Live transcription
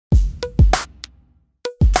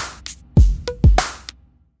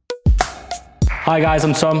Hi guys,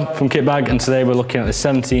 I'm Tom from Kitbag, and today we're looking at the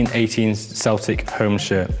 17-18 Celtic home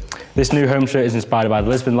shirt. This new home shirt is inspired by the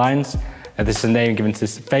Lisbon Lions. This is a name given to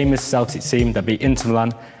this famous Celtic team that beat Inter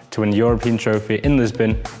Milan to win the European trophy in Lisbon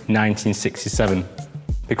in 1967,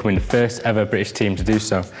 becoming the first ever British team to do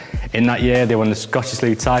so. In that year, they won the Scottish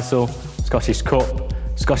League title, Scottish Cup,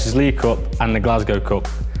 Scottish League Cup and the Glasgow Cup.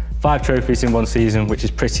 5 trophies in one season, which is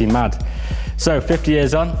pretty mad. So 50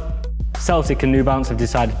 years on, Celtic and New Balance have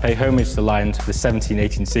decided to pay homage to the Lions for the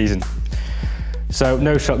 17-18 season. So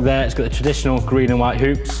no shock there, it's got the traditional green and white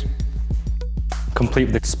hoops,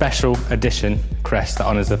 complete with the special edition crest that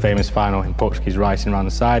honours the famous final in Portuguese writing around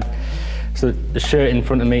the side. So the shirt in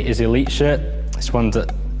front of me is the Elite shirt. It's one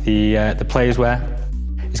that the players wear.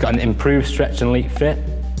 It's got an improved stretch and elite fit.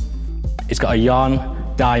 It's got a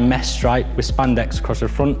yarn dye mesh stripe with spandex across the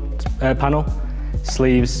front panel,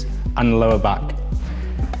 sleeves and the lower back.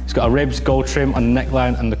 It's got a ribs gold trim on the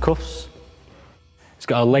neckline and the cuffs. It's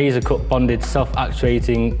got a laser cut bonded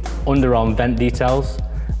self-actuating underarm vent details.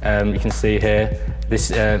 You can see here,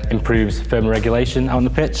 this improves thermoregulation out on the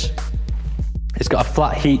pitch. It's got a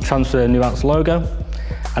flat heat transfer New Balance logo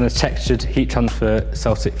and a textured heat transfer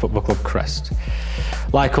Celtic Football Club crest.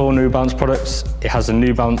 Like all New Balance products, it has a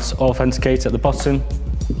New Balance authenticator at the bottom,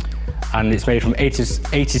 and it's made from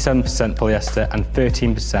 87% polyester and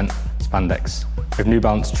 13% spandex with New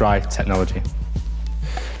Balance dry technology.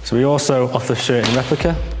 So we also offer a shirt in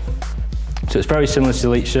replica. So it's very similar to the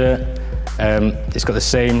Elite shirt. It's got the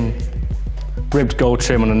same ribbed gold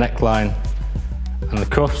trim on the neckline and the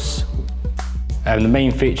cuffs. The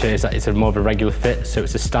main feature is that it's more of a regular fit, so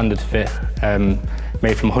it's a standard fit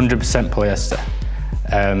made from 100% polyester.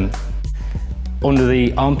 Under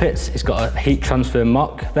the armpits, it's got a heat transfer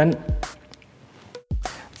mock vent.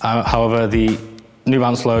 However, the New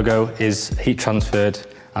Balance logo is heat transferred,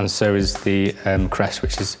 and so is the crest,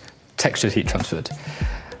 which is textured heat transferred.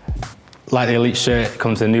 Like the Elite shirt, it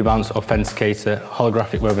comes with a New Balance authenticator,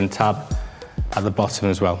 holographic woven tab at the bottom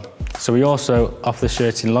as well. So we also offer the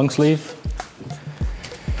shirt in long sleeve,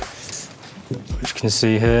 which you can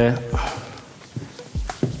see here.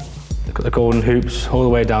 It's got the golden hoops all the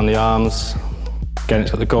way down the arms. Again,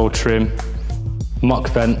 it's got the gold trim, mock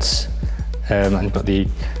vents, and you've got the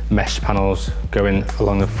mesh panels going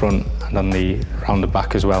along the front and around the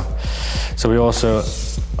back as well. So we also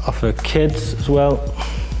offer kids as well.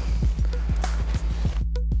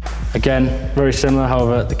 Again, very similar,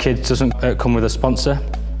 however, the kids doesn't come with a sponsor.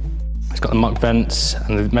 It's got the mock vents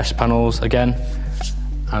and the mesh panels again,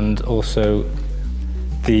 and also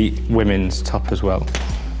the women's top as well.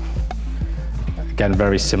 Again,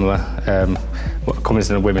 very similar, what comes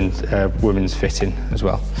in a women's fitting as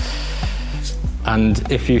well.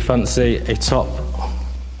 And if you fancy a top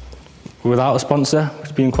without a sponsor, which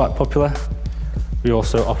has been quite popular, we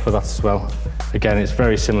also offer that as well. Again, it's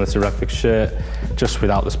very similar to a replica shirt, just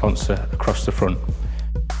without the sponsor across the front.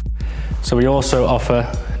 So we also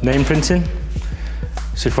offer name printing.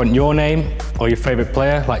 So if you want your name or your favourite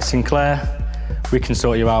player, like Sinclair, we can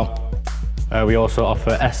sort you out. We also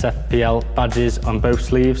offer SFPL badges on both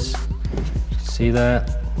sleeves. See there.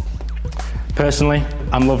 Personally,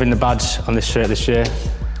 I'm loving the badge on this shirt this year.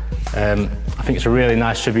 I think it's a really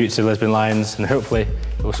nice tribute to the Lisbon Lions, and hopefully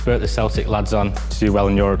it will spur the Celtic lads on to do well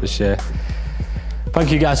in Europe this year.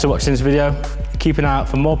 Thank you guys for watching this video. Keep an eye out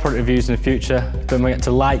for more product reviews in the future. Don't forget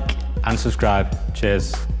to like and subscribe.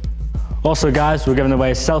 Cheers. Also guys, we're giving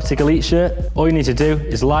away a Celtic Elite shirt. All you need to do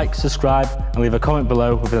is like, subscribe and leave a comment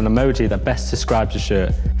below with an emoji that best describes the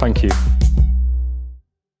shirt. Thank you.